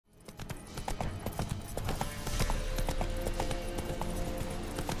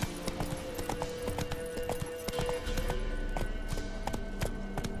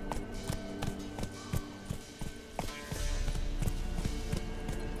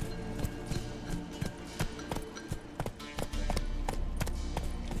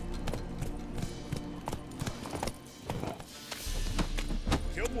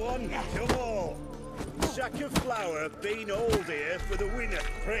on, come on. Sack of flour been old here for the winner.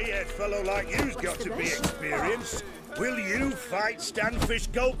 Grey-haired fellow like you's got to be experienced. Will you fight Stanfish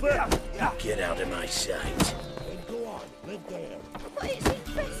Gulper? Get out of my sight. Go on, live there. But it's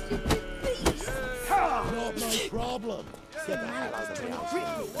infested with beasts. Not my problem. Get the hell out of the house.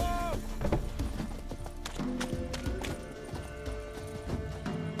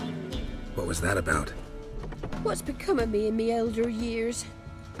 What was that about? What's become of me in me elder years?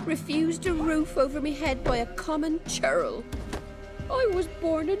 Refused a roof over me head by a common churl. I was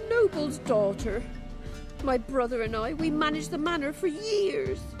born a noble's daughter. My brother and I, we managed the manor for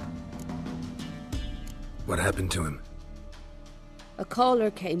years. What happened to him? A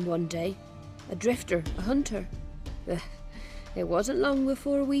caller came one day. A drifter, a hunter. It wasn't long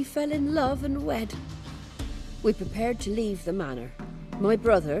before we fell in love and wed. We prepared to leave the manor. My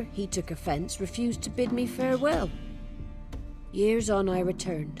brother, he took offence, refused to bid me farewell. Years on I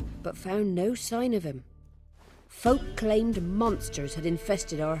returned, but found no sign of him. Folk claimed monsters had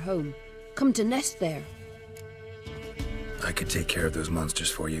infested our home, come to nest there. I could take care of those monsters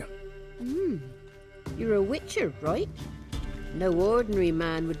for you. You're a witcher, right? No ordinary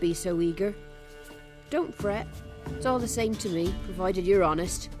man would be so eager. Don't fret. It's all the same to me, provided you're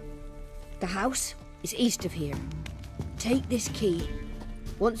honest. The house is east of here. Take this key.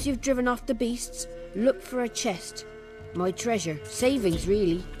 Once you've driven off the beasts, look for a chest. My treasure. Savings,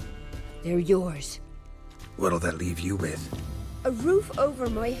 really. They're yours. What'll that leave you with? A roof over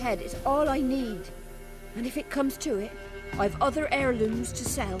my head is all I need. And if it comes to it, I've other heirlooms to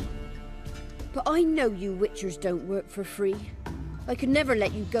sell. But I know you witchers don't work for free. I could never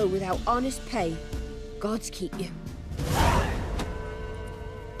let you go without honest pay. Gods keep you.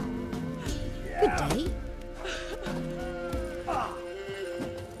 Good day.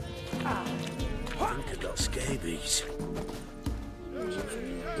 I think I got scabies.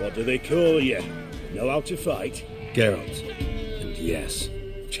 What do they call you? Know how to fight? Geralt. And yes.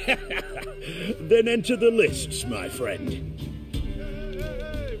 Then enter the lists, my friend.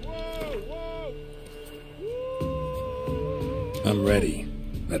 I'm ready.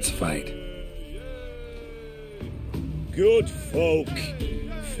 Let's fight. Good folk.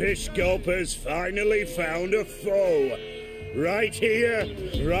 Fish Gulper's finally found a foe. Right here,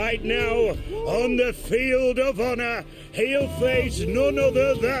 right now, on the field of honor, he'll face none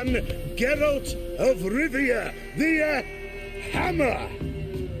other than Geralt of Rivia, the Hammer.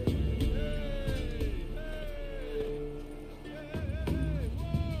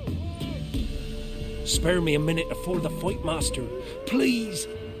 Spare me a minute before the fight, master. Please.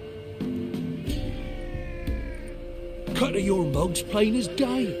 Cut of your mugs plain as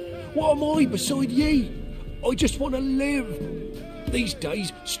day. What am I beside ye? I just want to live. These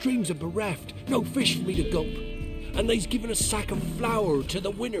days, streams are bereft. No fish for me to gulp. And they's given a sack of flour to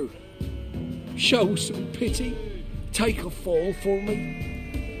the winner. Show some pity. Take a fall for me.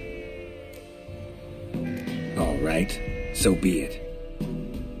 All right, so be it.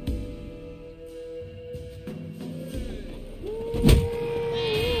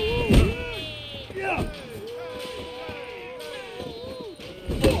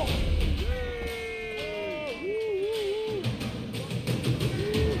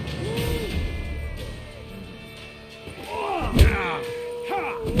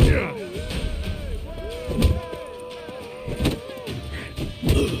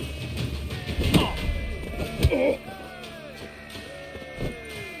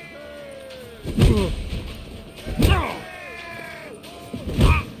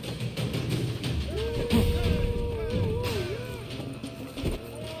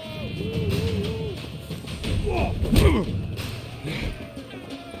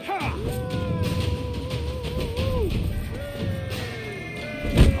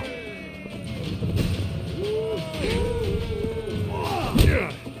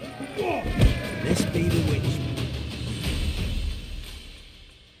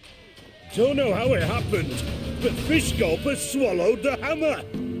 Don't know how it happened, but Fish Gulper swallowed the hammer.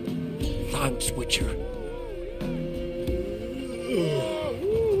 Thanks, Witcher.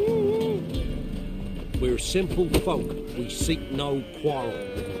 We're simple folk. We seek no quarrel.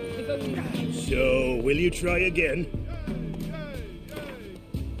 So, will you try again?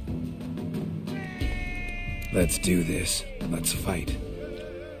 Let's do this. Let's fight.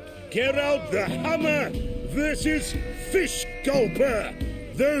 Geralt the Hammer versus Fish Gulper.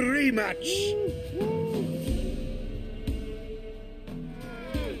 The rematch.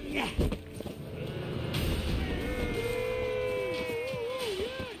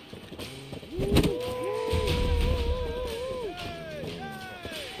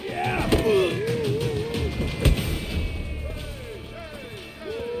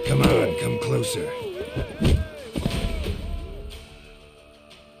 Come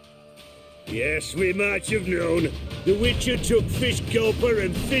Yes, we might have known. The Witcher took Fish Gulper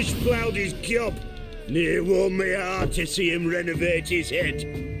and fish ploughed his gob. Near warmed me heart to see him renovate his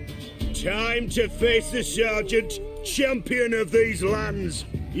head. Time to face the Sergeant, champion of these lands.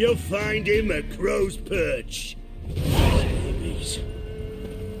 You'll find him at Crow's Perch. Babies.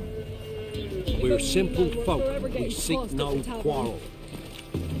 We're simple folk. We seek no quarrel.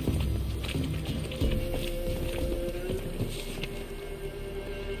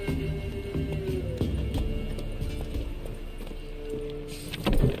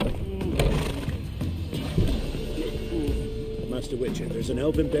 Master Witcher, there's an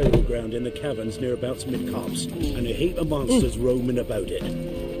elven burial ground in the caverns nearabouts mid-copse, and a heap of monsters roaming about it.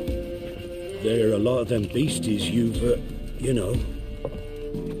 There are a lot of them beasties you've, you know.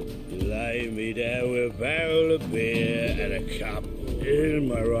 Lay me down with a barrel of beer and a cup in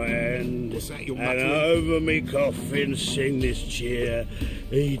my right hand, and over me coffin sing this cheer.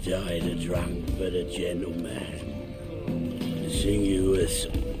 He died a drunk but a gentleman. Sing you a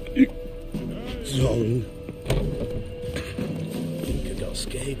song.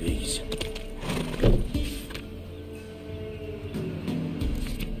 Scabies.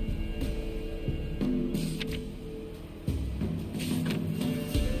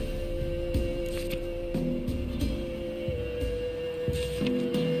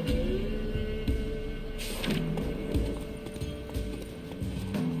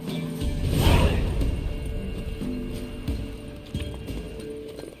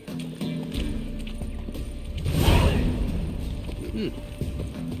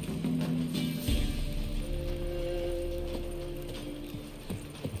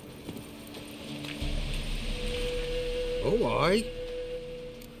 Oh, aye.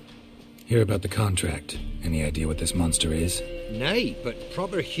 Hear about the contract. Any idea what this monster is? Nay, but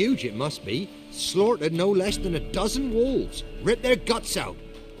proper huge it must be. Slaughtered no less than 12 wolves. Ripped their guts out,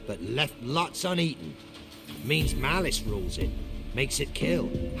 but left lots uneaten. Means malice rules it. Makes it kill.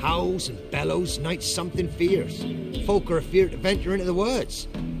 Howls and bellows, nights something fierce. Folk are afeard to venture into the woods,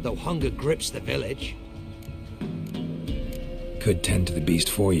 though hunger grips the village. Could tend to the beast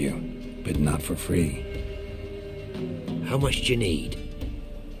for you, but not for free. How much do you need?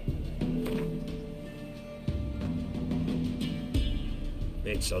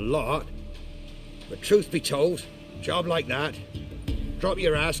 It's a lot. But truth be told, job like that, drop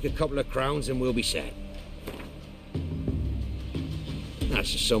your ask a couple of crowns and we'll be set.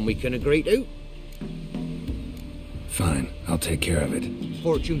 That's a sum we can agree to. Fine, I'll take care of it.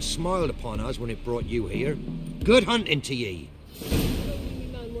 Fortune smiled upon us when it brought you here. Good hunting to ye.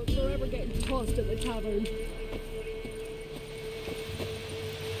 Man, we're forever getting tossed at the tavern.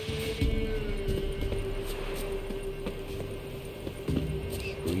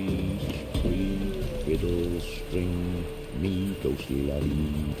 Fiddle, string, me ghostly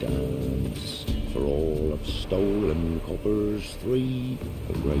laddie dance. For all of stolen coppers 3,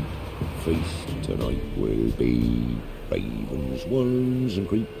 a great feast tonight will be. Ravens, worms, and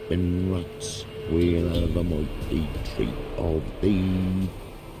creeping rats, we'll have a mighty treat of thee.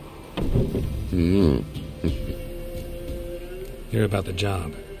 Hear about the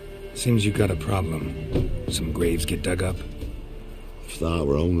job. Seems you got a problem. Some graves get dug up? If that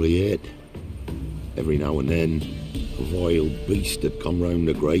were only it. Every now and then, a vile beast had come round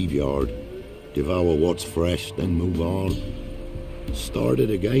the graveyard, devour what's fresh, then move on. Started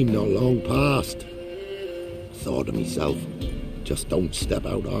again not long past. Thought to myself, just don't step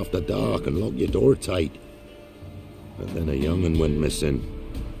out after dark and lock your door tight. But then a young'un went missing.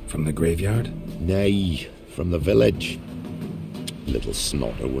 From the graveyard? Nay, from the village. Little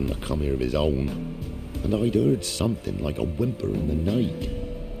snotter wouldn't have come here of his own, and I'd heard something like a whimper in the night.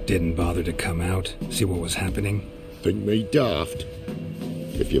 Didn't bother to come out, see what was happening? Think me daft?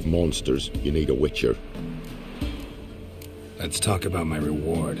 If you've monsters, you need a witcher. Let's talk about my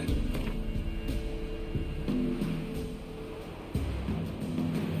reward.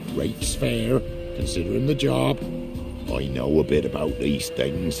 Rate's fair, considering the job. I know a bit about these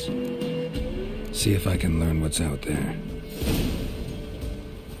things. See if I can learn what's out there.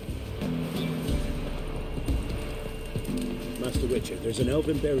 Master Witcher, there's an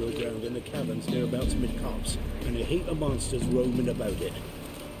elven burial ground in the caverns nearabouts mid-copse, and a heap of monsters roaming about it.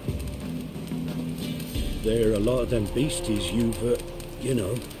 There are a lot of them beasties you've, you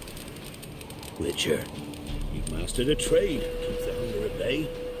know. Witcher, you've mastered a trade. Keep the hunger at bay.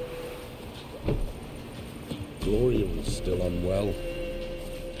 Gloria was still unwell.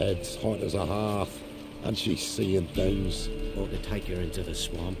 Head's hot as a hearth, and she's seeing things. Ought to take her into the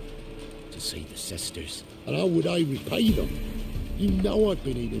swamp to see the sisters. And how would I repay them? You know I've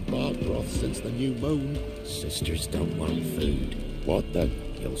been eating bark broth since the new moon. Sisters don't want food. What then?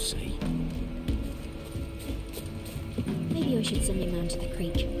 You'll see. Maybe I should send my man to the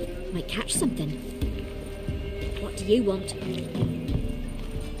creek. Might catch something. What do you want?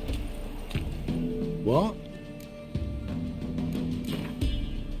 What?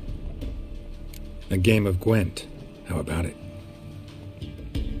 A game of Gwent. How about it?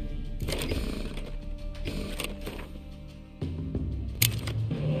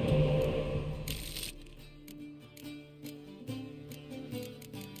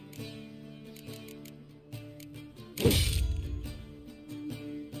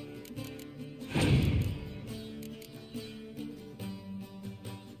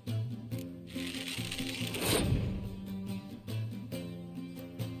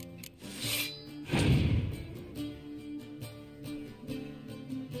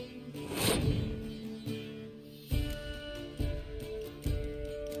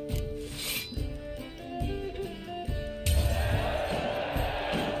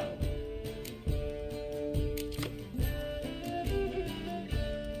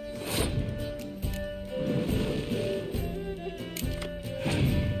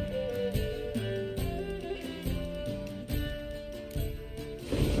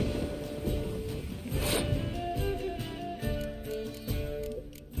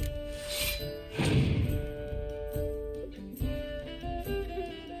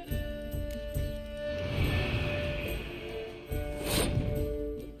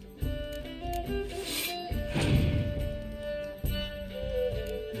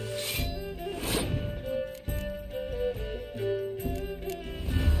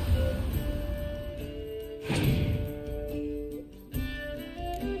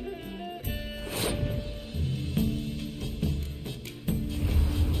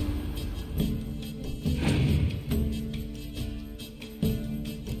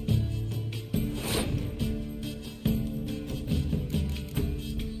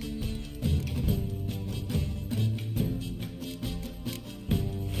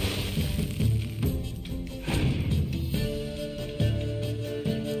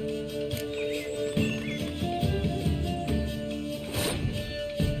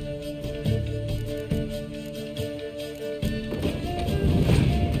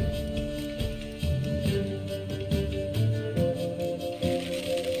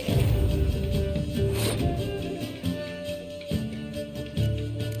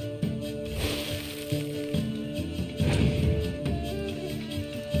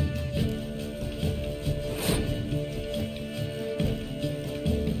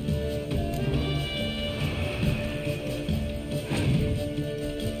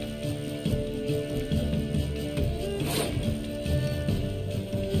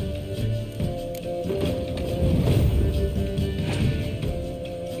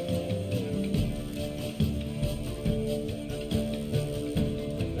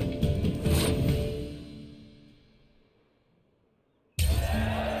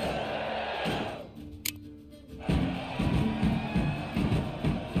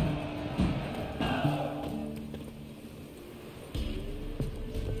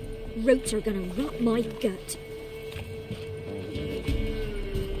 Roots are gonna rot my gut.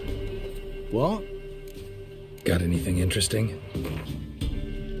 What? Got anything interesting?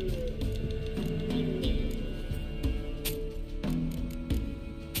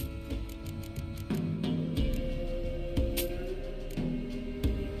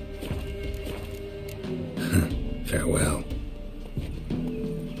 Farewell.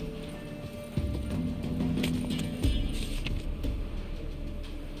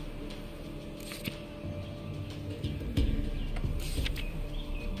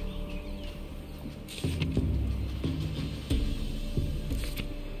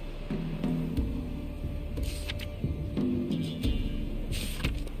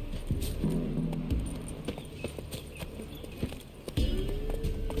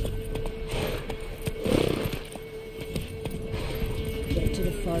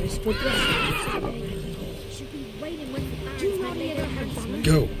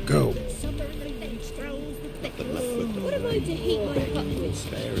 Go, go. What am I to heat my hut with?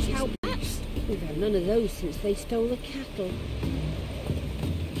 Cowbacks? We've had none of those since they stole the cattle.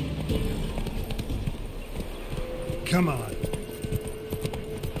 Come on.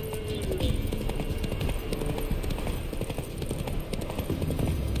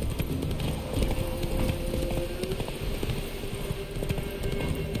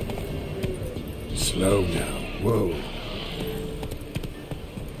 Slow now. Whoa.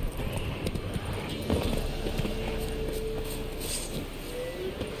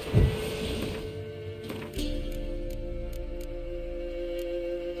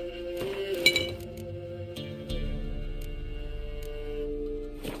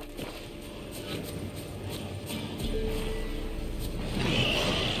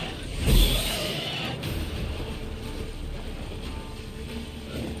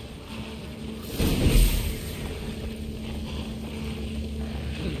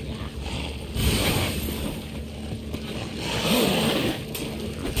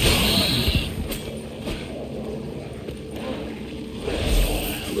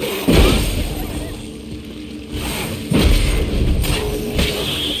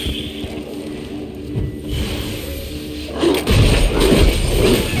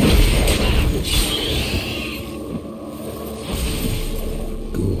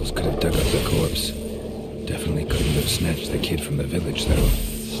 much, though.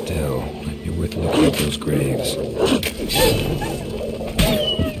 Still, might be worth looking at those graves.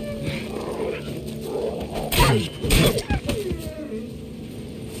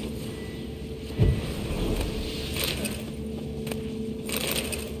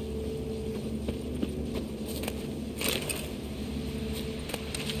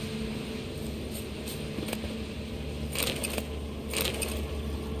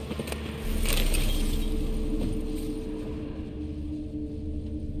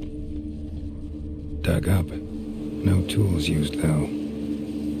 Dug up. No tools used, though.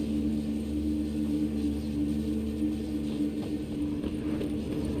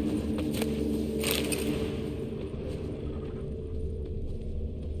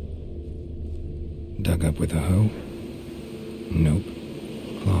 Dug up with a hoe? Nope.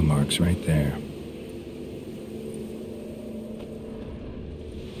 Claw marks right there.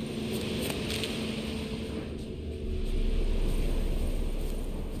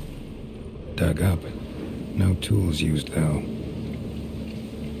 Dug up. No tools used, though.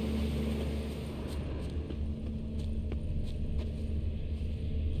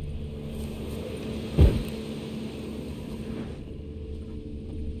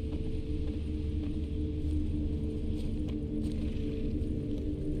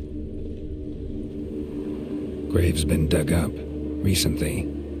 Grave's been dug up. Recently.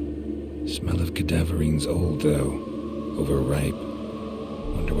 Smell of cadaverines old, though. Overripe.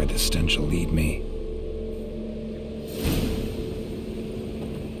 Wonder where the stench will lead me.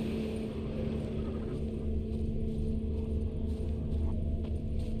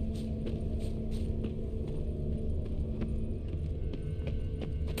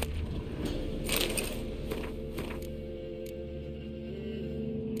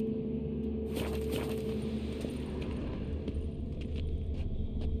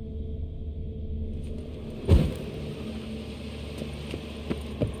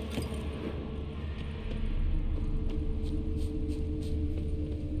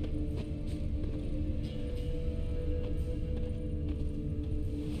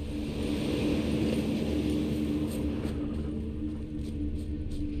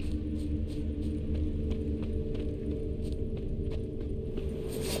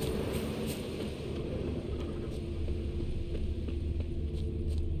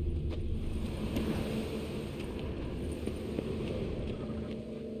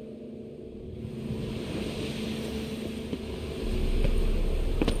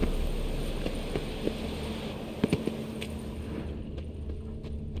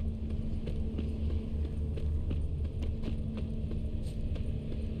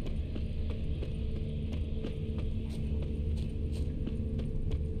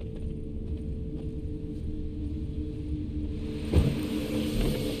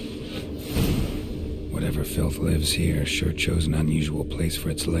 Whatever filth lives here sure chose an unusual place for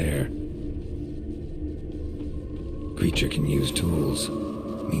its lair. Creature can use tools.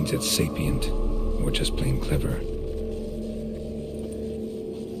 Means it's sapient, or just plain clever.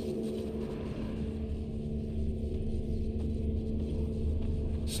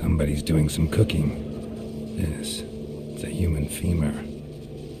 Somebody's doing some cooking. This, it's a human femur.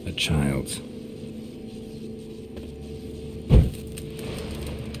 A child's.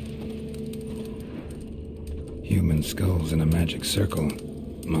 Human skulls in a magic circle.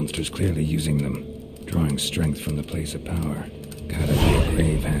 Monsters clearly using them, drawing strength from the place of power. Gotta be a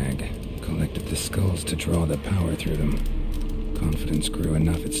grave hag. Collected the skulls to draw the power through them. Confidence grew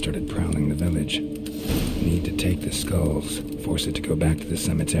enough it started prowling the village. Need to take the skulls, force it to go back to the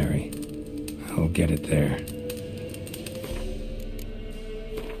cemetery. I'll get it there.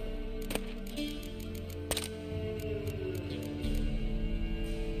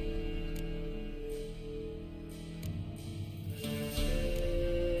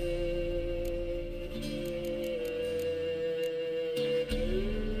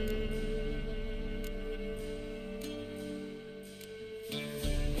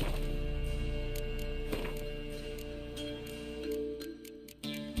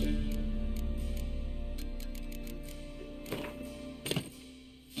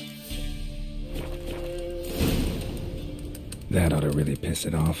 That ought to really piss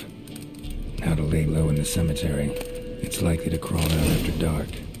it off. Now to lay low in the cemetery. It's likely to crawl out after dark.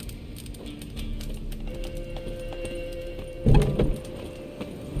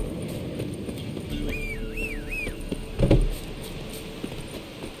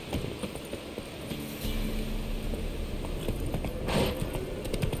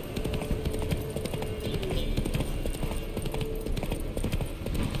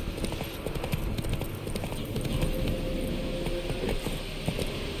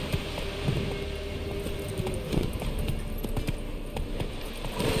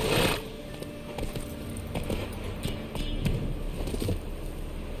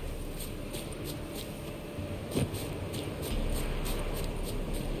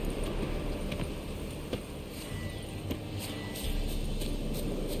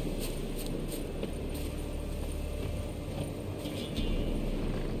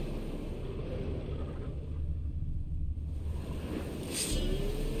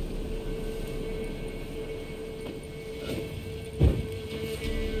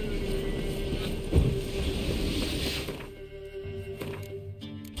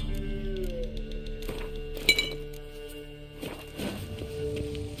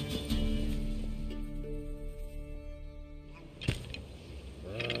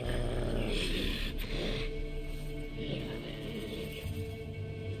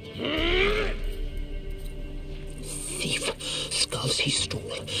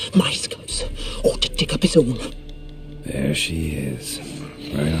 episode. There she is.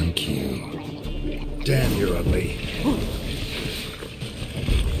 Right on cue. Damn, you're ugly.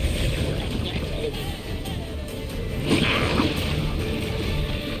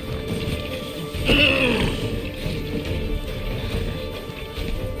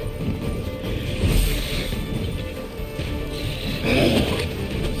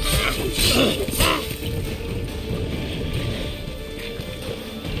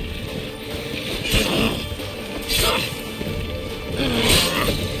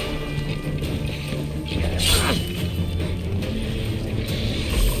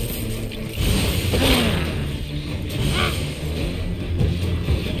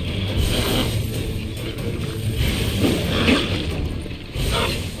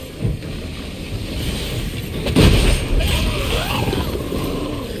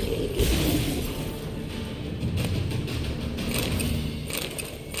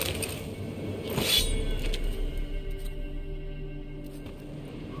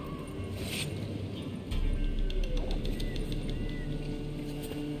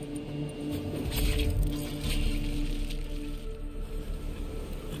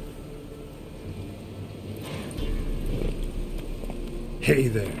 Hey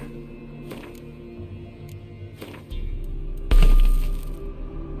there.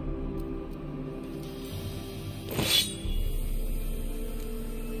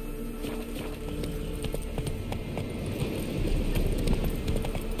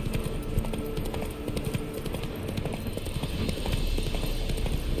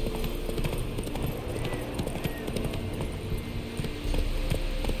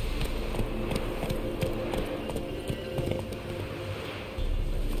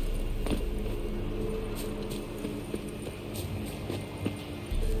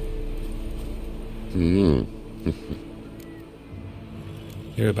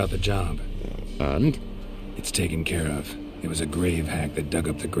 Hear about the job. And? It's taken care of. It was a grave hag that dug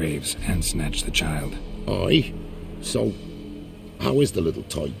up the graves and snatched the child. Aye? So, how is the little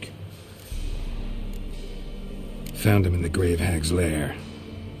tyke? Found him in the grave hag's lair.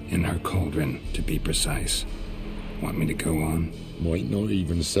 In her cauldron, to be precise. Want me to go on? Might not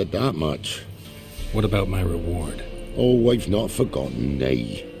even said that much. What about my reward? Oh, I've not forgotten,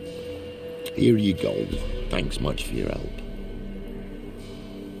 nay. Here you go. Thanks much for your help.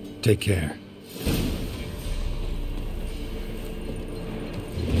 Take care.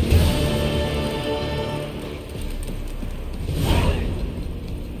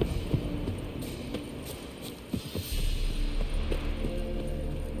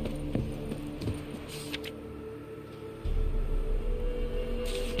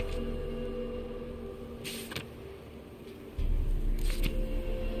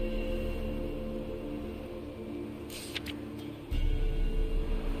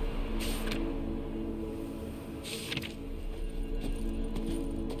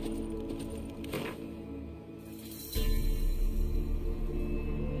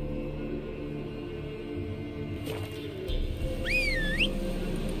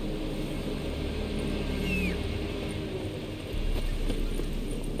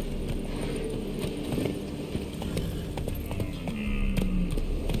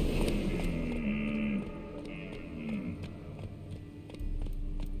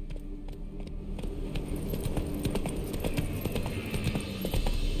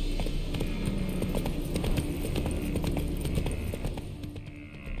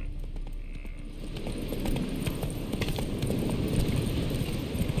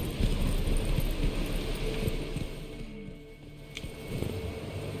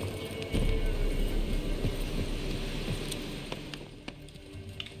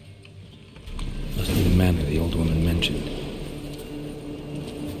 Manor the old woman mentioned.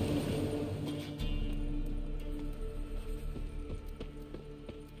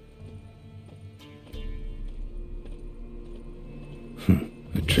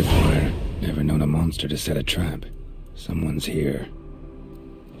 A tripwire. Never known a monster to set a trap. Someone's here.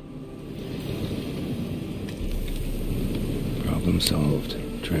 Problem solved.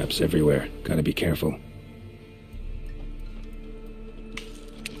 Traps everywhere. Gotta be careful.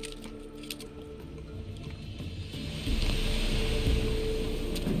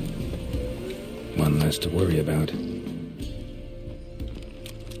 One less to worry about.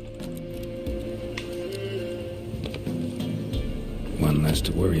 One less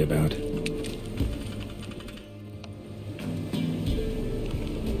to worry about.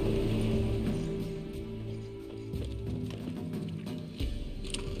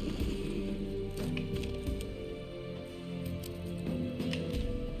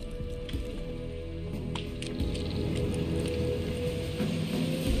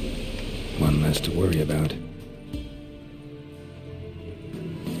 less to worry about.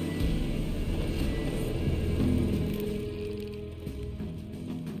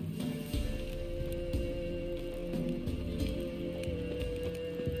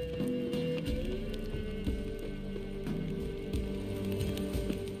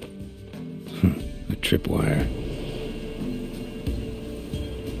 A tripwire.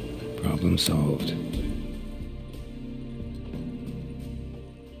 Problem solved.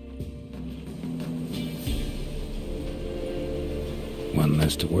 One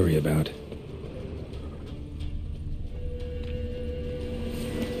less to worry about.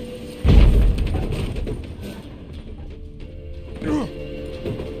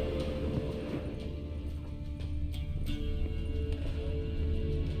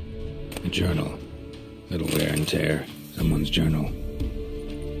 A journal. Little wear and tear. Someone's journal.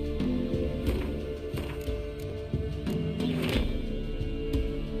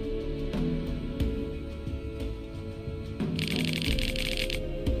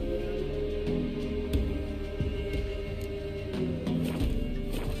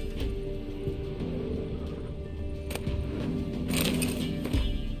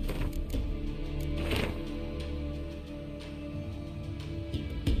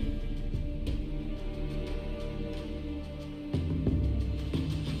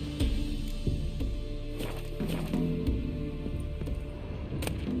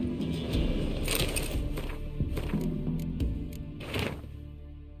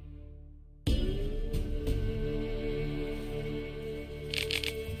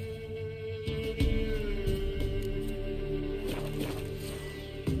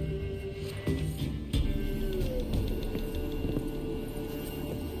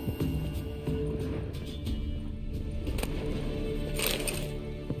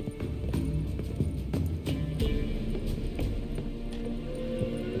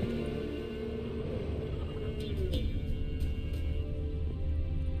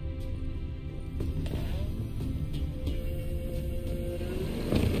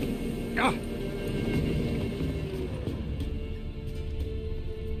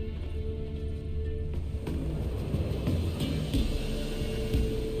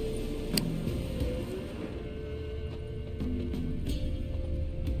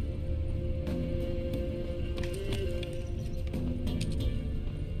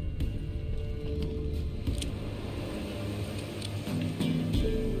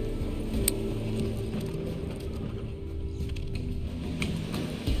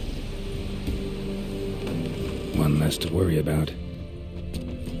 One less to worry about.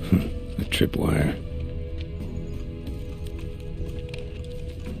 A tripwire.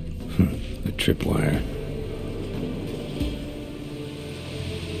 A tripwire.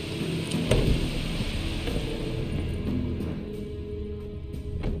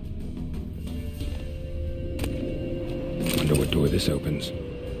 Wonder what door this opens.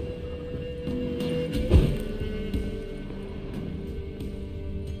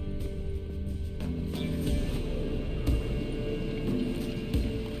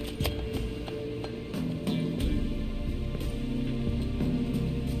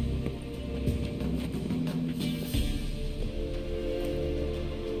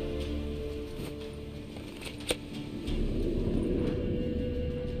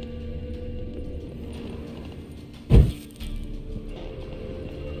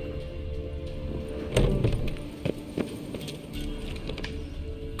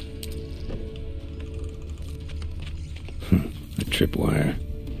 Tripwire.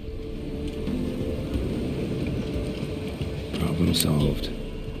 Problem solved.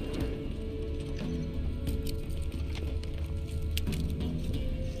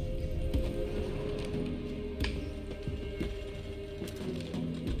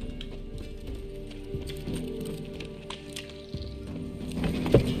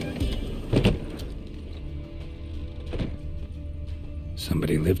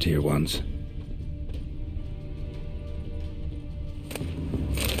 Somebody lived here once.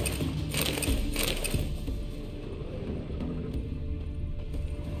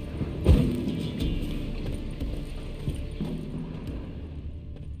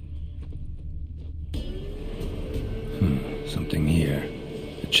 Something here.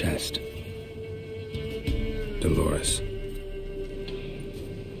 A chest. Dolores.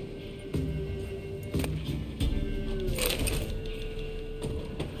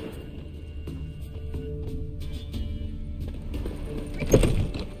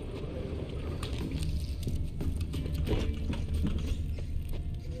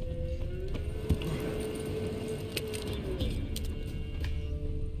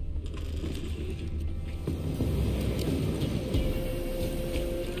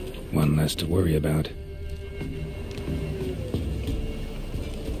 One One less to worry about.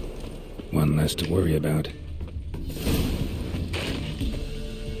 One less to worry about.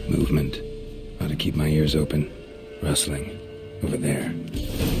 Movement. Ought to keep my ears open. Rustling. Over there.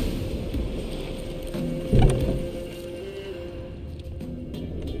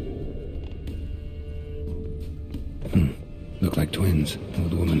 Look like twins.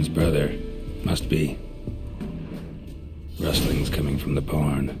 Old woman's brother. Must be. Rustling's coming from the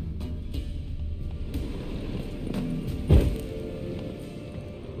barn.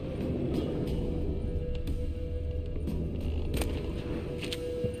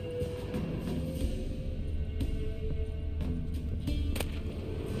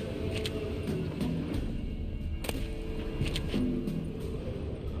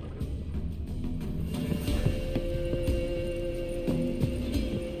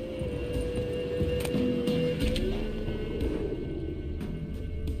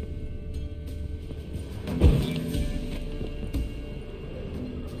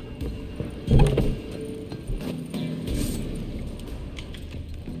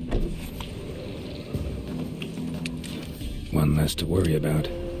 One less to worry about.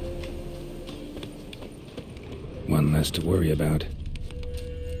 One less to worry about.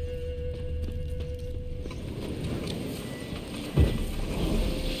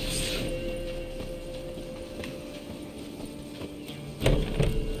 A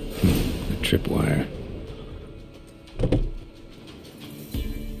tripwire.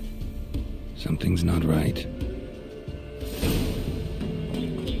 Something's not right.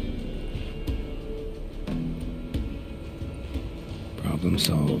 Problem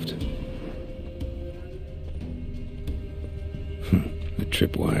solved. A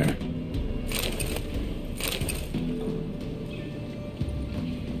tripwire.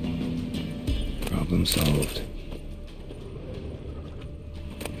 Problem solved.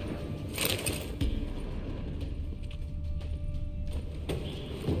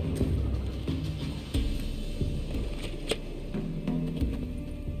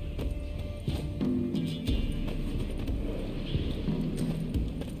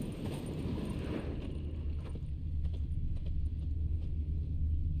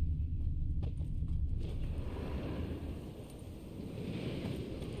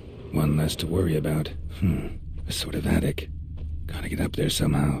 One less to worry about. A sort of attic. Gotta get up there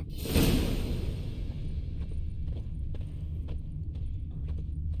somehow.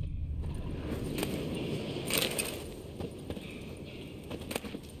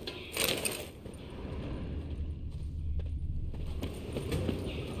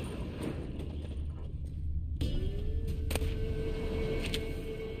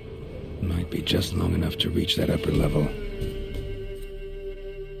 Might be just long enough to reach that upper level.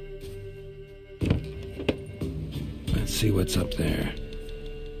 Let's see what's up there.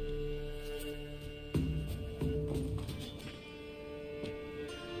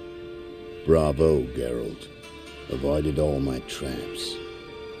 Bravo, Geralt. Avoided all my traps.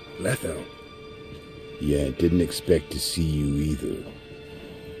 Letho. Yeah, didn't expect to see you either.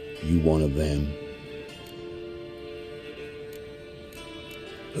 You one of them?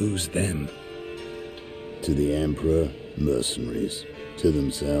 Who's them? To the Emperor, mercenaries. To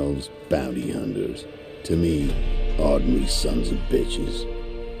themselves, bounty hunters. To me, ordinary sons of bitches.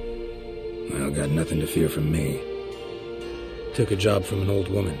 Well, got nothing to fear from me. Took a job from an old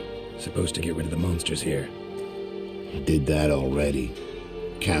woman. Supposed to get rid of the monsters here. Did that already.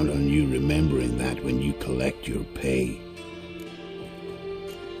 Count on you remembering that when you collect your pay.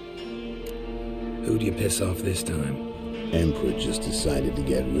 Who'd you piss off this time? Emperor just decided to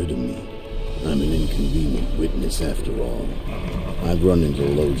get rid of me. I'm an inconvenient witness after all. I've run into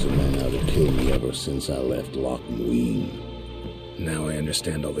loads of men out to kill me ever since I left Loch Mween. Now I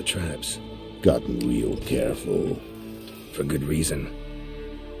understand all the traps. Gotten real careful. For good reason.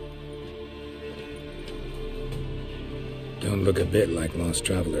 Don't look a bit like lost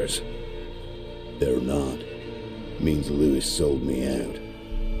travelers. They're not. Means Lewis sold me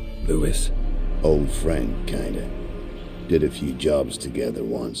out. Lewis? Old friend, kinda. Did a few jobs together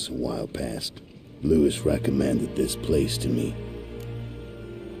once, a while past. Lewis recommended this place to me.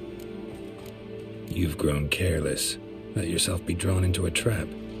 You've grown careless. Let yourself be drawn into a trap.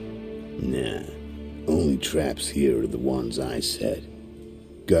 Nah. Only traps here are the ones I set.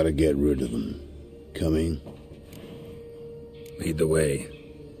 Gotta get rid of them. Coming? Lead the way.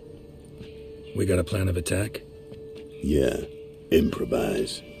 We got a plan of attack? Yeah.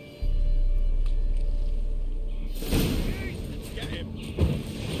 Improvise. Get him!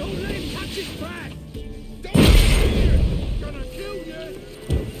 Don't let him catch his breath! Don't fear! Gonna kill you!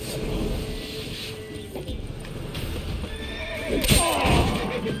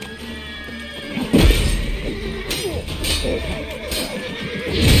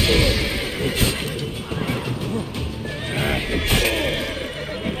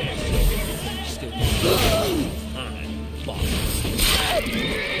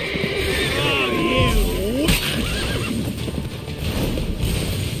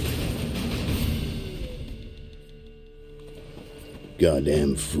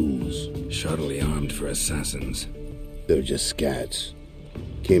 Goddamn fools. Shoddily armed for assassins. They're just scouts.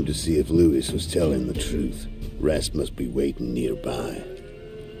 Came to see if Lewis was telling the truth. Rest must be waiting nearby.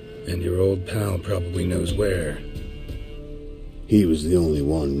 And your old pal probably knows where. He was the only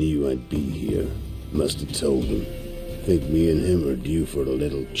one knew I'd be here. Must have told him. Think me and him are due for a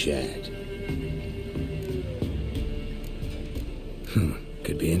little chat.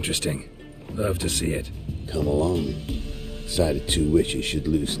 Could be interesting. Love to see it. Come along. Sight of two witches should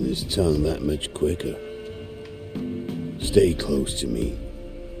loosen his tongue that much quicker. Stay close to me.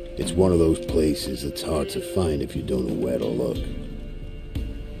 It's one of those places that's hard to find if you don't know where to look.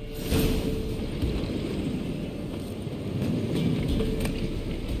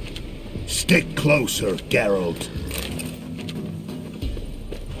 Stick closer, Geralt.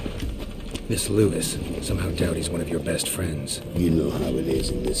 Miss Lewis. Somehow doubt he's one of your best friends. You know how it is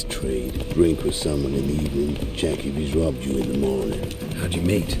in this trade. Drink with someone in the evening, check if he's robbed you in the morning. How'd you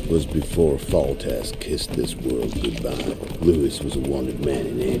meet? Was before Foltest kissed this world goodbye. Lewis was a wanted man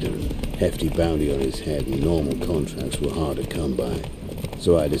in Aedirn. Hefty bounty on his head and normal contracts were hard to come by.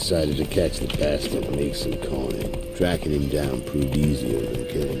 So I decided to catch the bastard and make some coin. Tracking him down proved easier than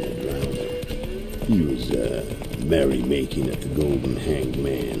killing and drowning. He was, merry-making at the Golden Hanged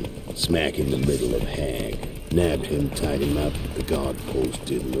Man. Smack in the middle of Hag. Nabbed him, tied him up. The guard post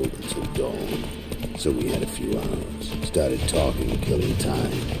didn't open till dawn. So we had a few hours. Started talking and killing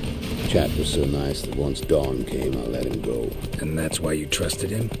time. Chat was so nice that once dawn came, I let him go. And that's why you trusted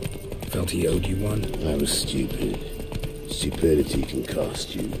him? Felt he owed you one? I was stupid. Stupidity can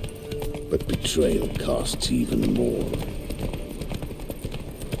cost you. But betrayal costs even more.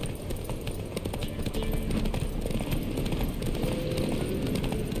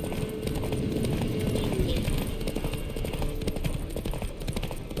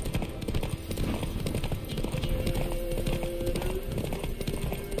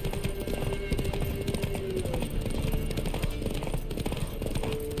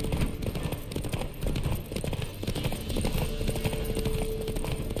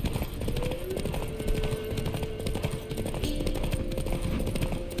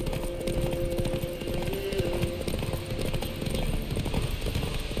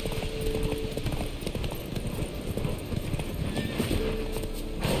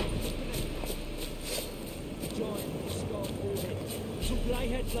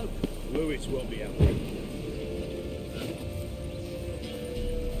 Lewis won't be happy.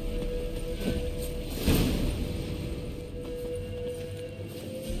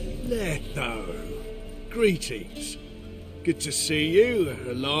 Letho, greetings. Good to see you,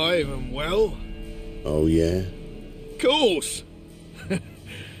 alive and well. Oh, yeah? Course!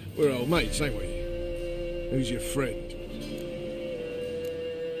 We're old mates, ain't we? Who's your friend?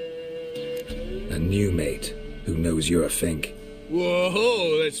 A new mate who knows you're a Fink.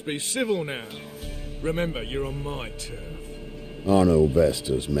 Whoa, let's be civil now. Remember, you're on my turf. Arno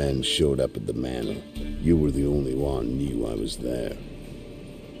Vestor's men showed up at the manor. You were the only one knew I was there.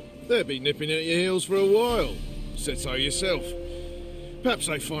 They'll be nipping at your heels for a while. Said so yourself. Perhaps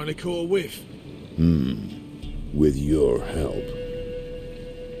they finally caught a whiff. With your help.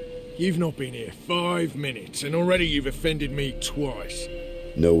 You've not been here 5 minutes, and already you've offended me twice.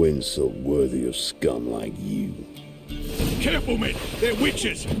 No insult worthy of scum like you. Careful, men! They're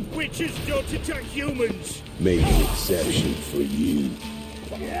witches! Witches don't attack humans! Made an exception for you.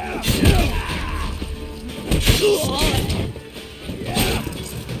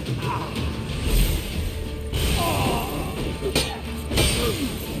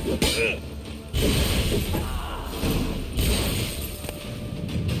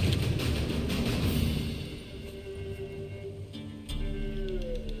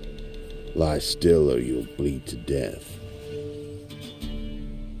 Lie still or you'll bleed to death.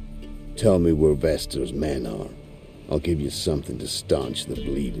 Tell me where Vestor's men are. I'll give you something to staunch the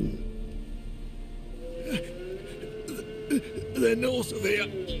bleeding. They're north of here.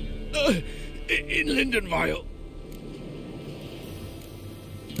 In Lindenvale.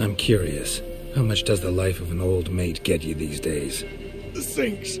 I'm curious. How much does the life of an old mate get you these days?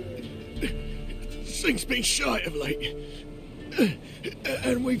 Sink's been shy of late.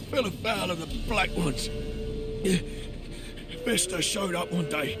 And we fell afoul of the Black Ones. Vestor showed up one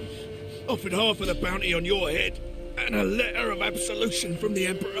day, offered half of the bounty on your head, and a letter of absolution from the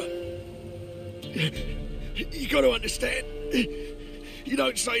Emperor. You got to understand, you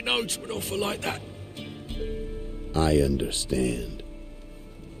don't say no to an offer like that. I understand.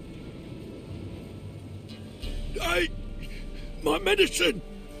 Hey, my medicine!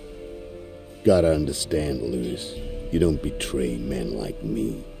 Gotta understand, Lewis. You don't betray men like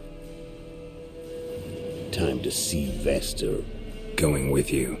me. Time to see Vestor. going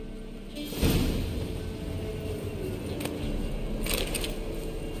with you.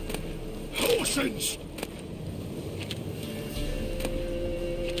 Horses!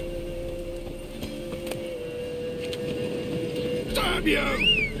 Damn you!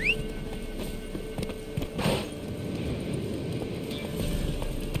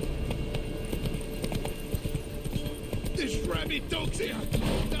 This rabid dog's here!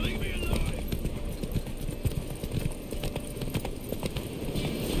 Don't leave me alive!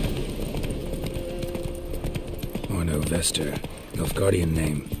 Orno Vester, Nilfgaardian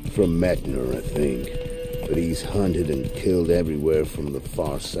name. From Metner, I think. But he's hunted and killed everywhere from the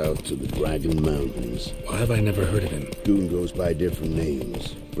far south to the Dragon Mountains. Why have I never heard of him? Goon goes by different names.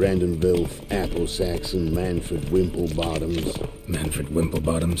 Brandon Vilf, Apple Saxon, Manfred Wimplebottoms. Manfred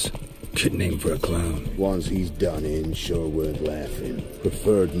Wimplebottoms? Good name for a clown. Ones he's done in sure weren't laughing.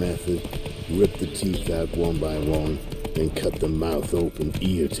 Preferred method, rip the teeth out one by one, then cut the mouth open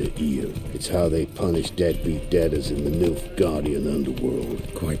ear to ear. It's how they punish deadbeat debtors in the Nilfgaardian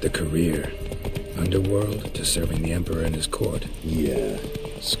underworld. Quite the career. Underworld to serving the Emperor and his court. Yeah,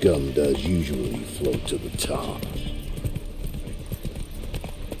 scum does usually float to the top.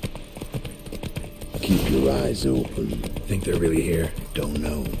 Keep your eyes open. Think they're really here? Don't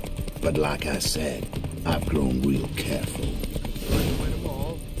know. But like I said, I've grown real careful.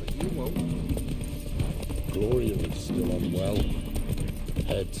 Gloria is still unwell.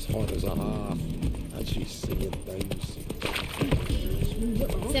 Head's hot as a half, and she's singing things.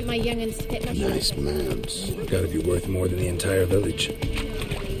 Sent my young'uns to pick my Nice mounts. Gotta be worth more than the entire village.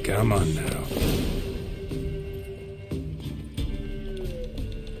 Come on now.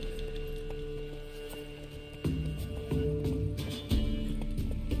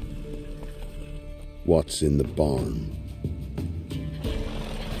 What's in the barn?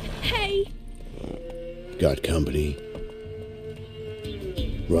 Hey! Got company?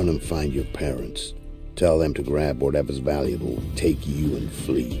 Run and find your parents. Tell them to grab whatever's valuable, take you and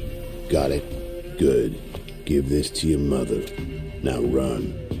flee. Got it? Good. Give this to your mother. Now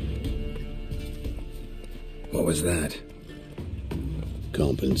run. What was that?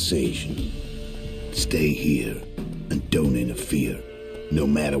 Compensation. Stay here and don't interfere, no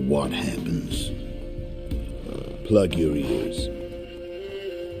matter what happens. Plug your ears.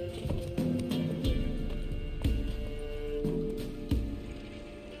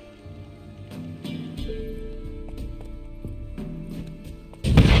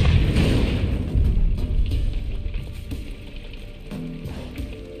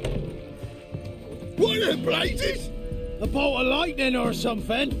 What the blazes? A bolt of lightning or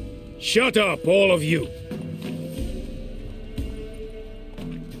something? Shut up, all of you!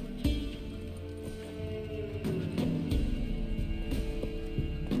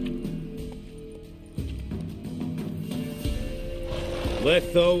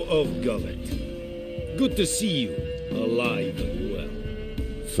 Letho of Gullet. Good to see you, alive and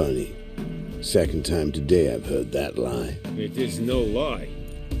well. Funny. Second time today I've heard that lie. It is no lie.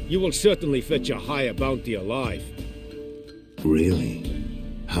 You will certainly fetch a higher bounty alive. Really?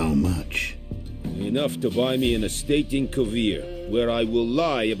 How much? Enough to buy me an estate in Kovir, where I will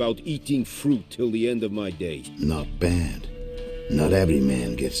lie about eating fruit till the end of my days. Not bad. Not every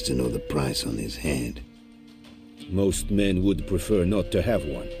man gets to know the price on his head. Most men would prefer not to have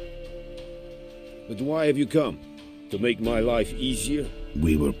one. But why have you come? To make my life easier?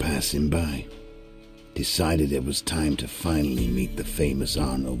 We were passing by. Decided it was time to finally meet the famous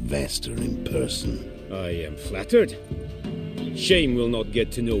Arno Vester in person. I am flattered. Shame we'll not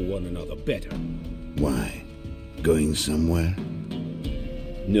get to know one another better. Why? Going somewhere?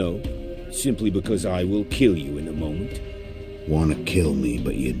 No, simply because I will kill you in a moment. Wanna kill me,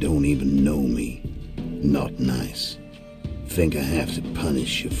 but you don't even know me. Not nice. Think I have to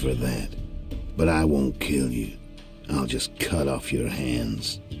punish you for that. But I won't kill you. I'll just cut off your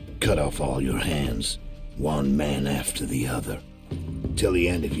hands. Cut off all your hands. One man after the other. Till the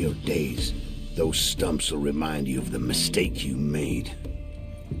end of your days, those stumps will remind you of the mistake you made.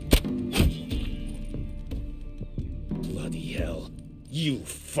 Bloody hell. You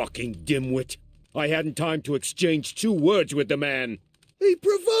fucking dimwit. I hadn't time to exchange 2 words with the man. He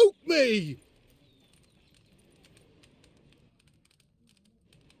provoked me!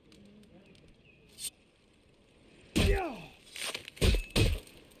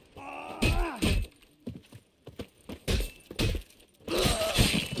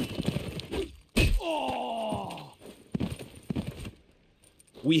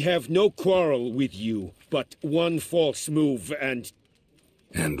 We have no quarrel with you, but one false move and...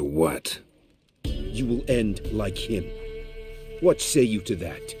 And what? You will end like him. What say you to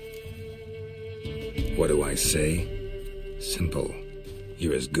that? What do I say? Simple.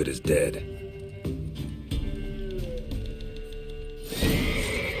 you're as good as dead.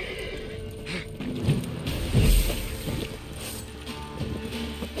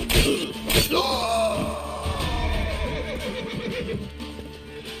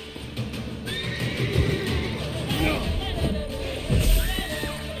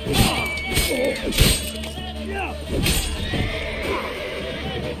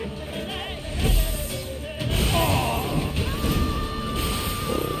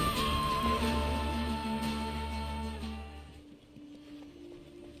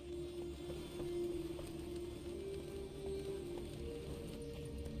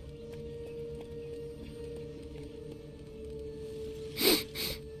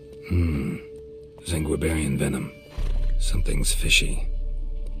 Zenguibarian venom. Something's fishy.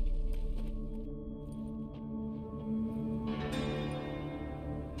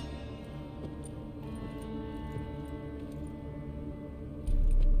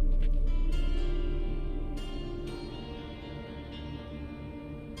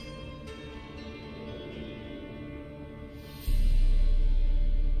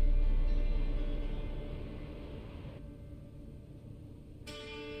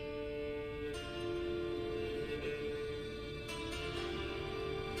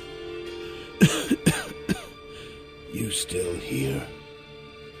 You still here?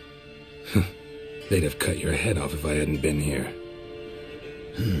 They'd have cut your head off if I hadn't been here.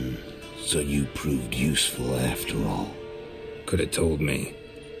 So you proved useful after all. Could have told me.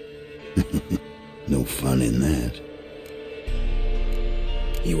 No fun in that.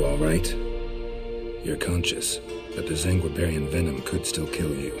 You all right? You're conscious, but the Zenguibarian venom could still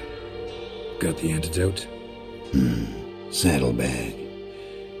kill you. Got the antidote? Saddlebag.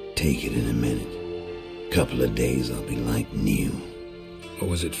 Take it in a minute. Couple of days I'll be like new. What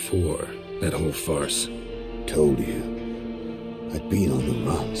was it for, that whole farce? Told you. I'd been on the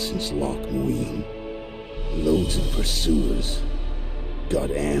run since Loch Muin. Loads of pursuers.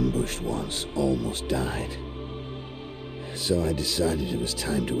 Got ambushed once, almost died. So I decided it was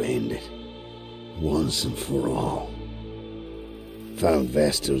time to end it. Once and for all. Found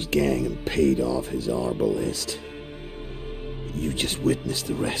Vasto's gang and paid off his arbalist. You just witnessed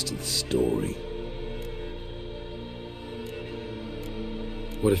the rest of the story.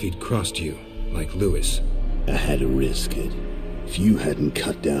 What if he'd crossed you, like Lewis? I had to risk it. If you hadn't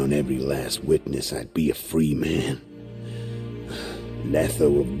cut down every last witness, I'd be a free man.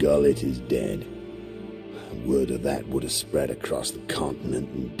 Letho of Gullet is dead. Word of that would have spread across the continent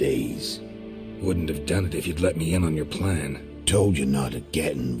in days. Wouldn't have done it if you'd let me in on your plan. Told you not to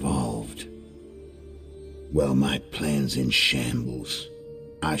get involved. Well, my plan's in shambles.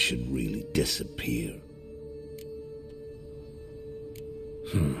 I should really disappear.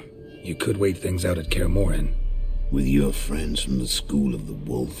 You could wait things out at Kaer Morhen. With your friends from the School of the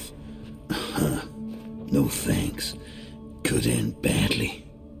Wolf? No thanks. Could end badly.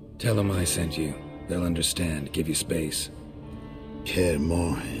 Tell them I sent you. They'll understand, give you space. Kaer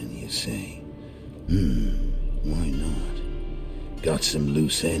Morhen, you say? Why not? Got some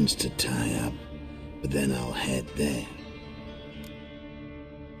loose ends to tie up, but then I'll head there.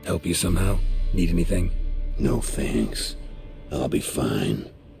 Help you somehow? Need anything? No thanks. I'll be fine.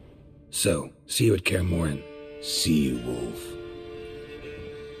 So, see you at Kaer Morhen. See you, Wolf.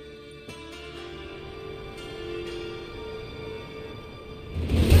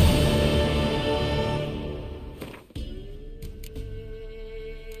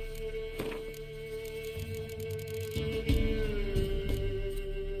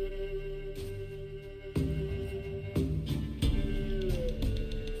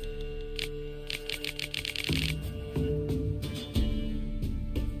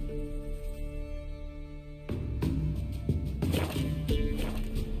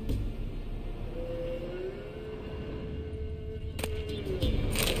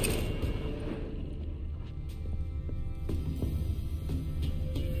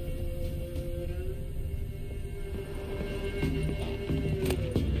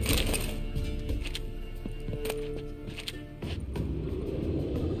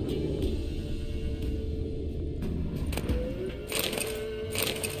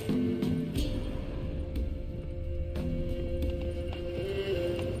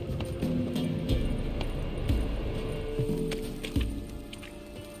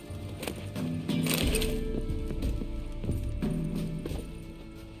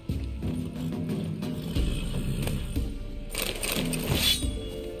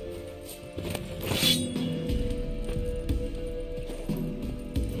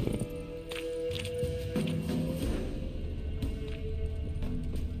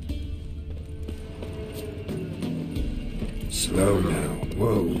 Slow now.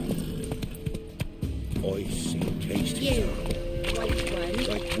 Whoa. I see tasty You. sound. White one.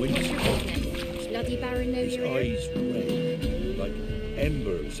 Like What's winter. your business? Bloody Baron knows His you're here. eyes red, like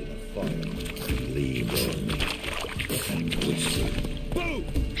embers in a fire. Lean on me and whisper. Boo!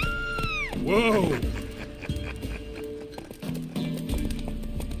 Whoa!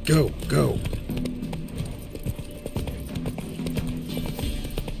 Go.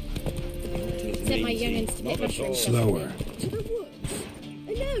 Sent my young'uns to pick mushrooms. Slower. To the woods?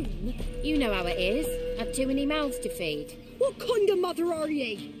 Alone? You know how it is. Had too many mouths to feed. What kind of mother are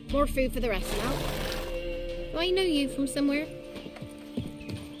ye? More food for the rest now. Do I know you from somewhere?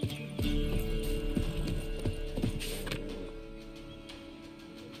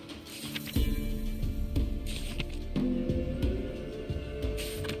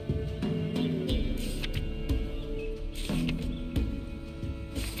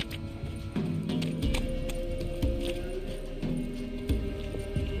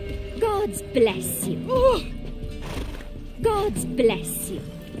 God's bless you. Oh! God's bless you.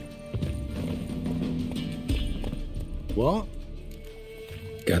 What?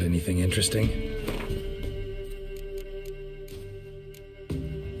 Got anything interesting?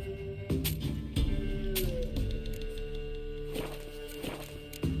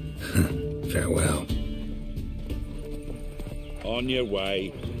 Farewell. On your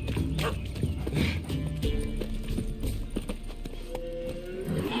way.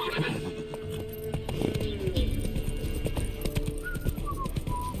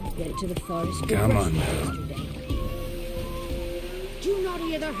 Get it to the forest. Come on now. Do you not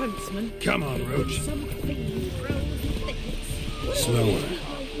hear the huntsman? Come on, Roach. Some fiend throws things. Slower.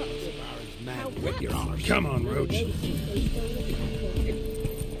 With your arms. Come on, Roach.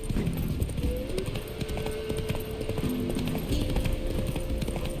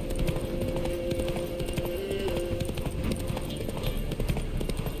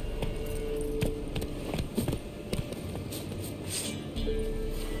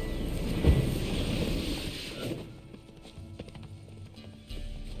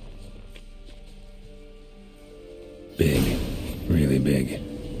 Big. Really big.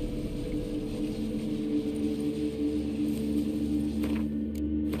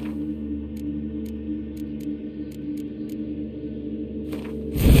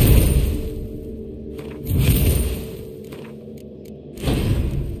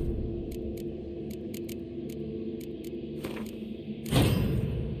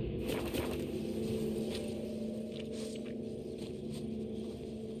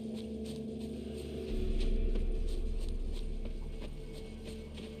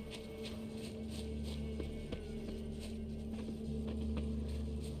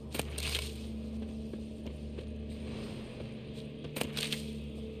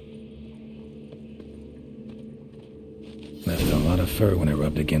 Left a lot of fur when it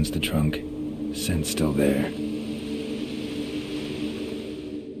rubbed against the trunk. Scent's still there.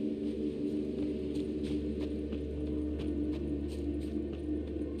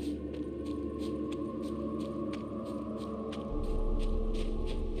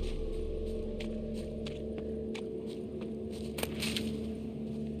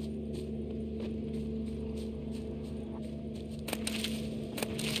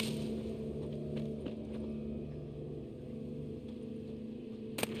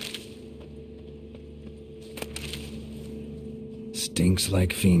 Stinks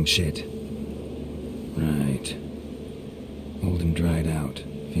like fiend shit. Right. Old and dried out.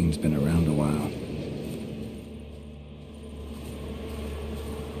 Fiend's been around a while.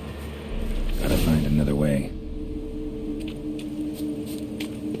 Gotta find another way.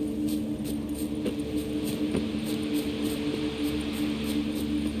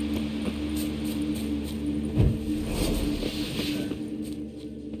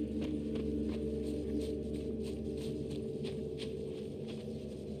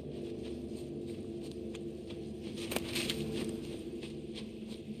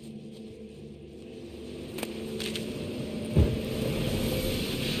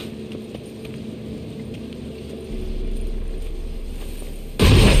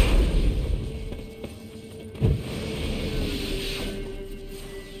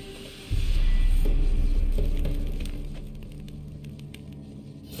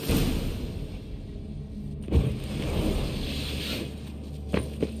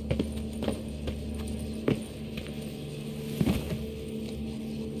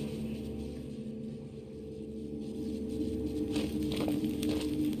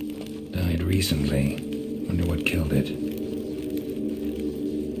 Recently. Wonder what killed it.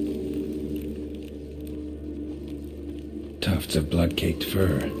 Tufts of blood-caked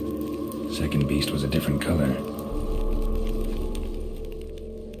fur. Second beast was a different color.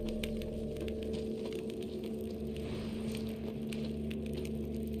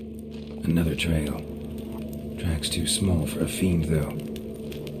 Another trail. Track's too small for a fiend, though.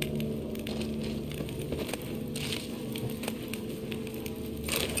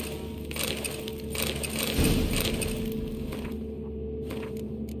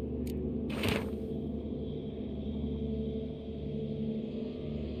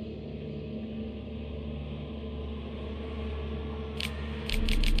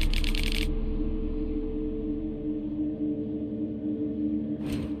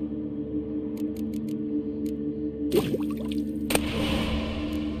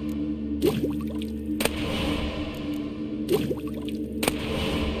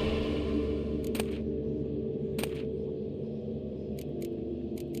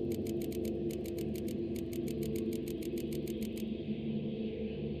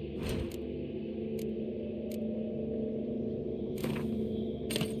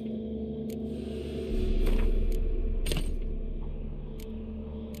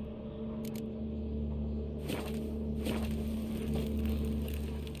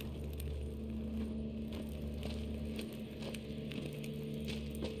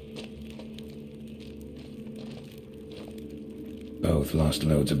 Both lost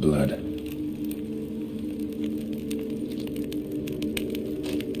loads of blood.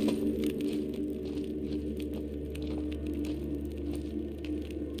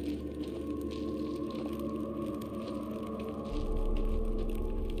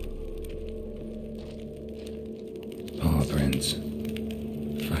 Paw prints.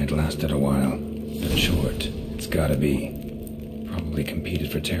 Fight lasted a while, but short. It's gotta be. Probably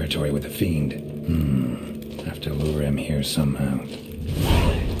competed for territory with the fiend. Have to lure him here somehow.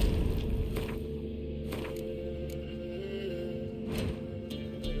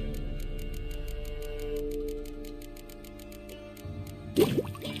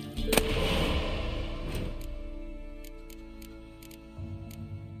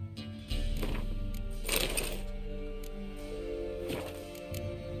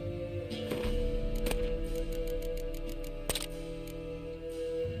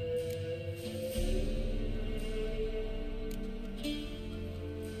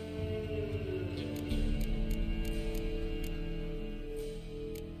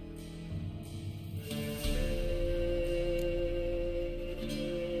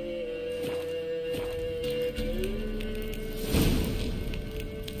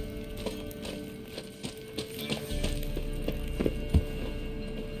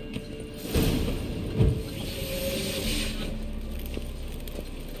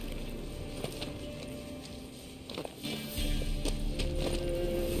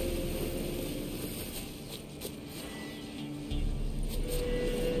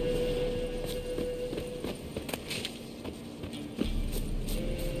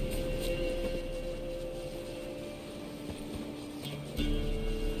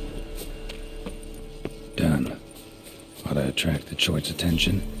 Done. Ought to attract the choice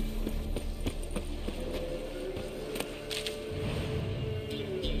attention.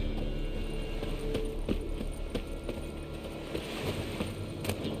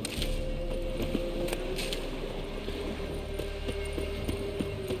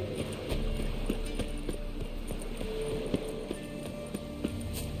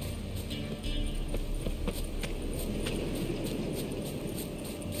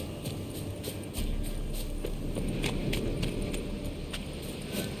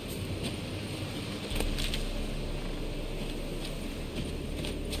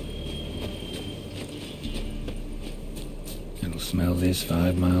 Smell this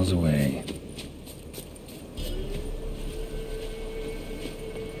 5 miles away.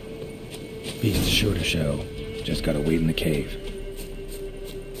 Beast's sure to show. Just gotta wait in the cave.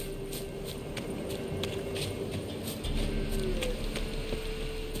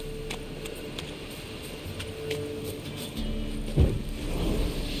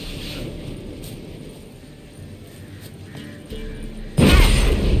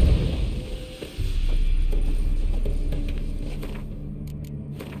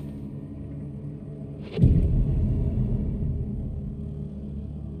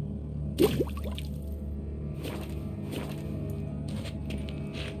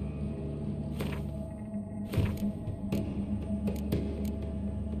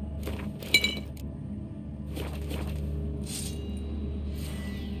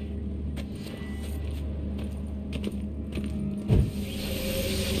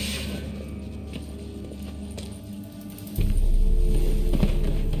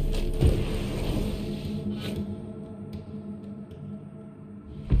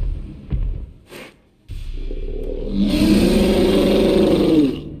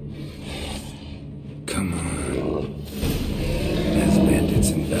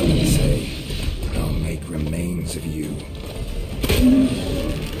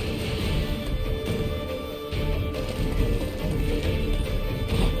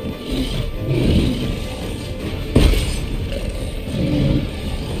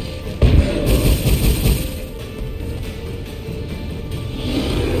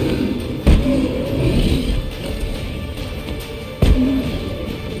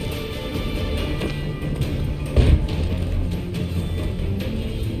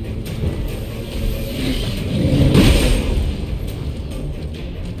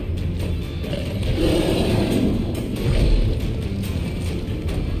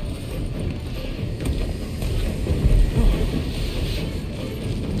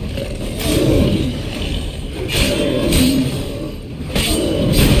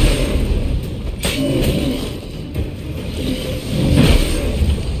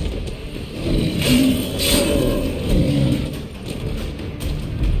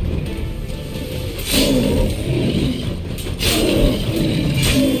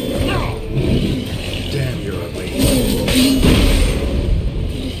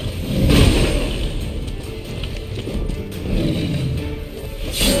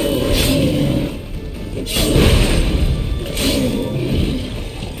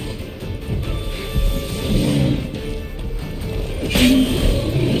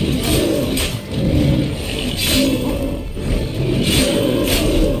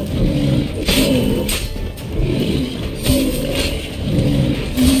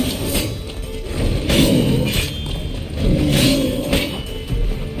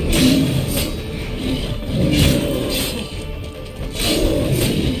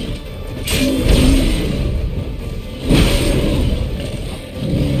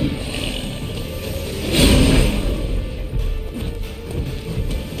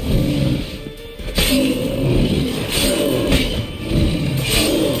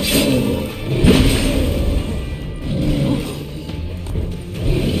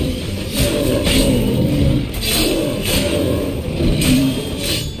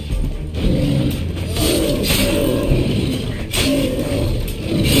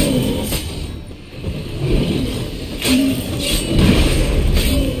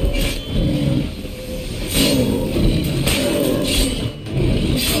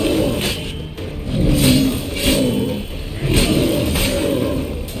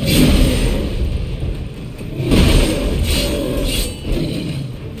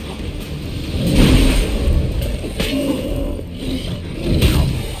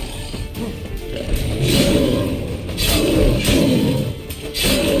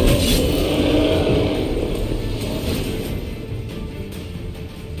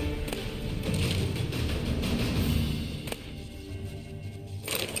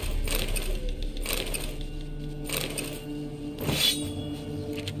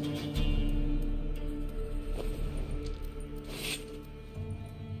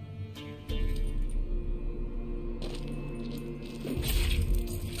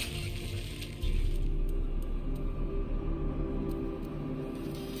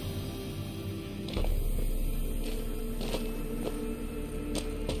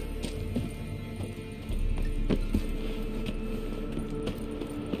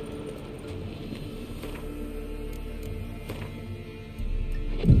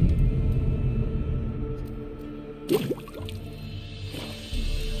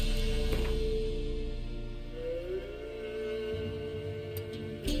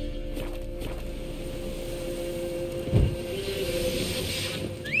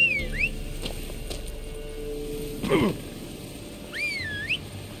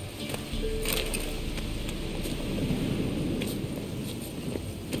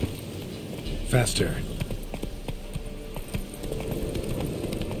 Faster.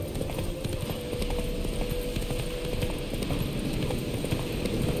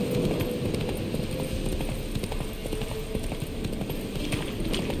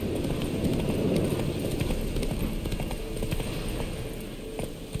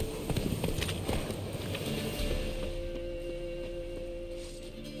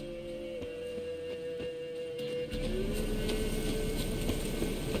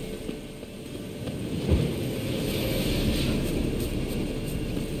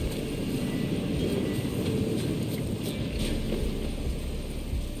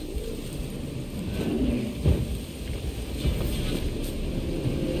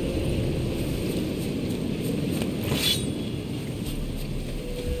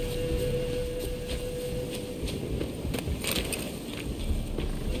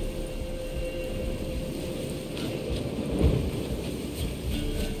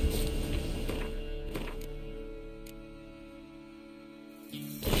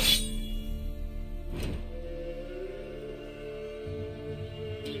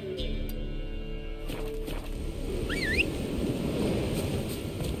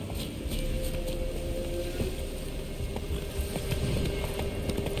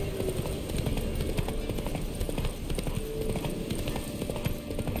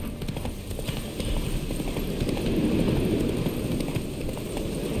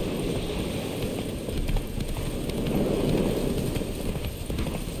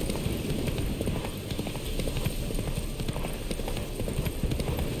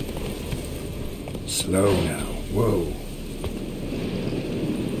 Slow now. Whoa.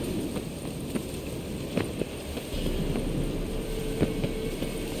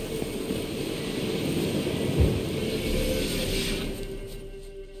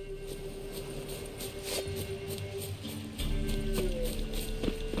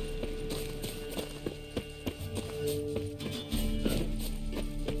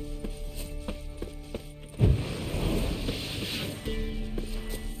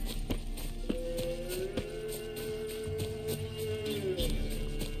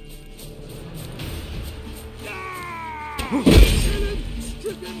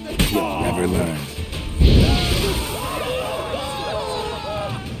 Never learn.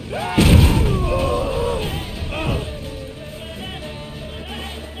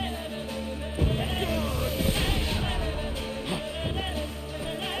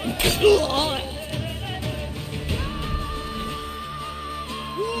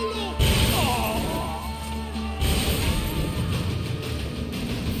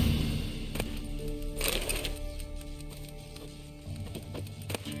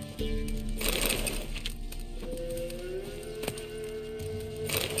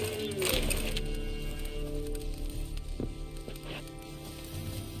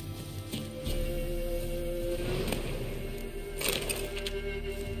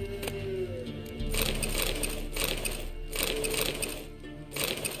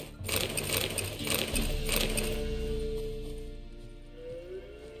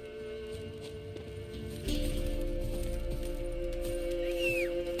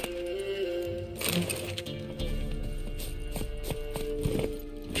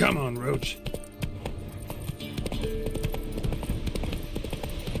 Come on, Roach.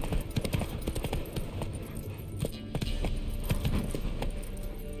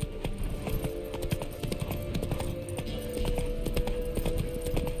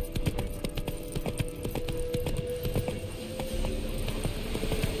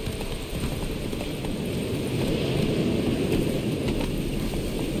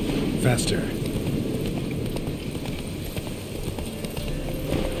 Faster.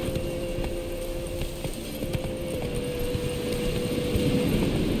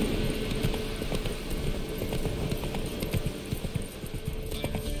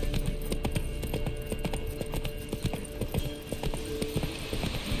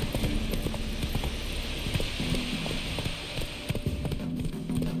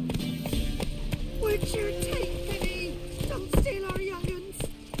 What's your take, Penny? Don't steal our young'uns.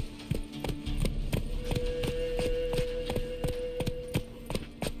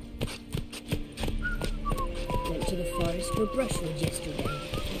 Went to the forest for brushwood yesterday.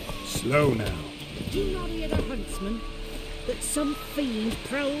 Slow now. You not hear the huntsman? That some fiend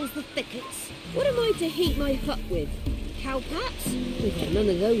prowls the thickets? What am I to heat my hut with? Cowpats? We've had none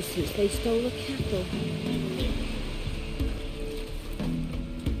of those since they stole the cattle.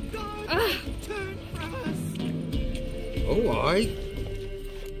 Turn from us. Oh, aye.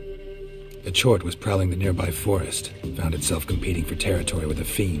 The chort was prowling the nearby forest, found itself competing for territory with a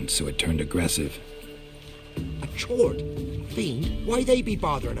fiend, so it turned aggressive. A chort? Fiend? Why they be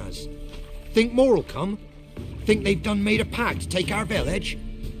bothering us? Think more'll come? Think they've done made a pact to take our village?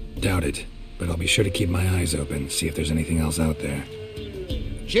 Doubt it, but I'll be sure to keep my eyes open, see if there's anything else out there.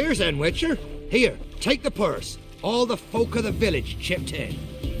 Cheers then, Witcher. Here, take the purse. All the folk of the village chipped in.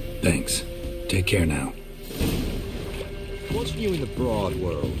 Thanks. Take care now. What's new in the broad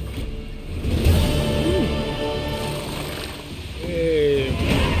world?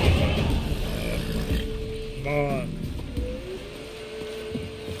 Come on.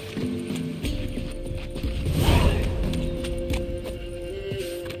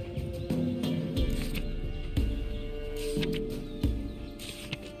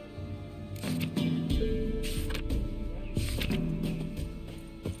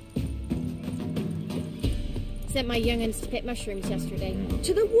 Sent my young'uns to pick mushrooms yesterday.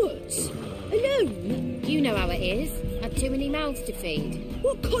 To the woods? Alone? You know how it is. Had too many mouths to feed.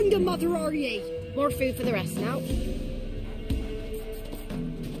 What kind of mother are ye? More food for the rest now.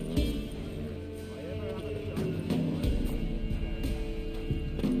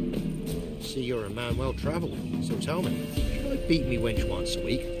 See, you're a man well travelled, so tell me, should I beat me wench once a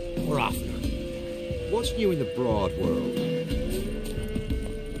week, or oftener? What's new in the broad world?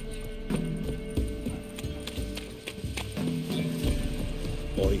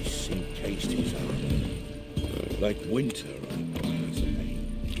 Ice encased his arm, like winter on a glass pane.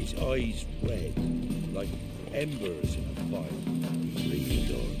 His eyes red, like embers in a fire. He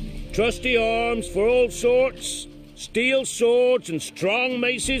leaned on me. Trusty arms for all sorts, steel swords and strong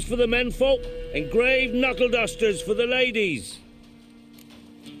maces for the menfolk, engraved knuckle dusters for the ladies.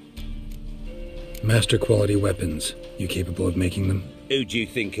 Master quality weapons. You capable of making them? Who do you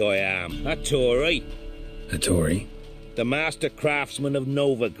think I am? A Tory? A Tory? The master craftsman of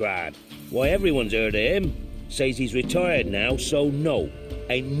Novigrad. Why, everyone's heard of him. Says he's retired now, so no.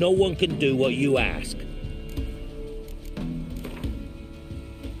 Ain't no one can do what you ask.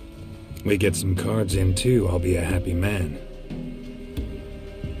 We get some cards in too, I'll be a happy man.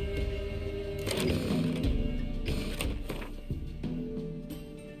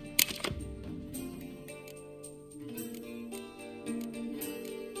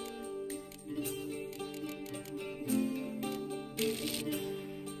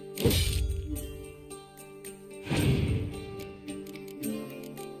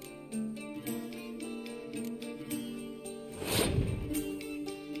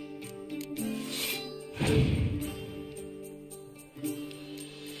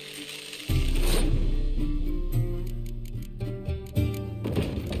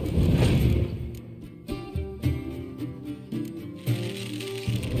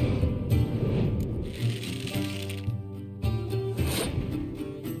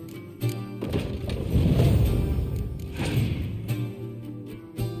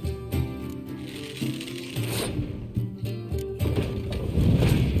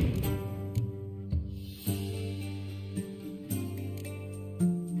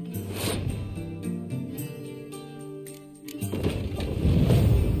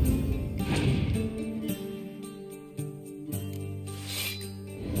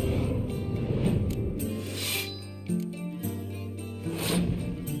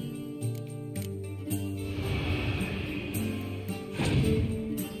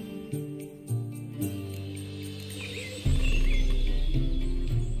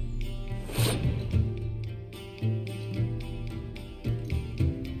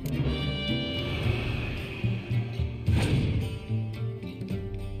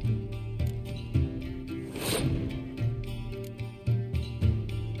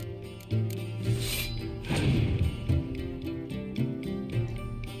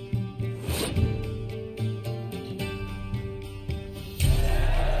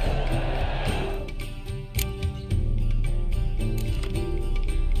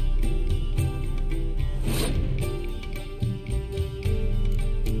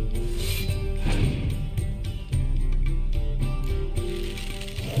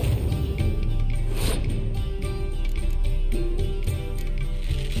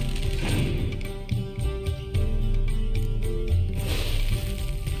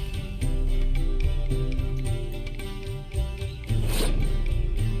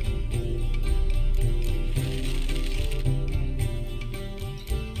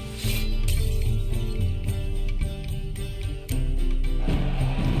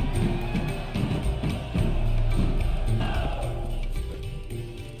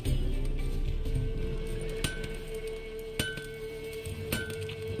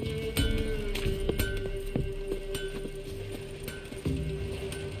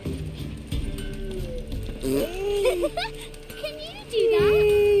 Can you do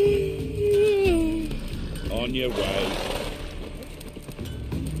that? On your way.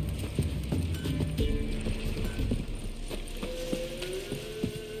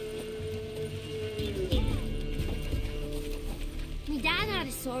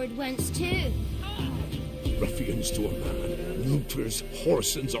 sword whence too? Ruffians to a man, looters,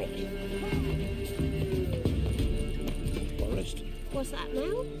 whoresons all. Forest. What's that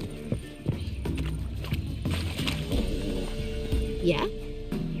now? Yeah?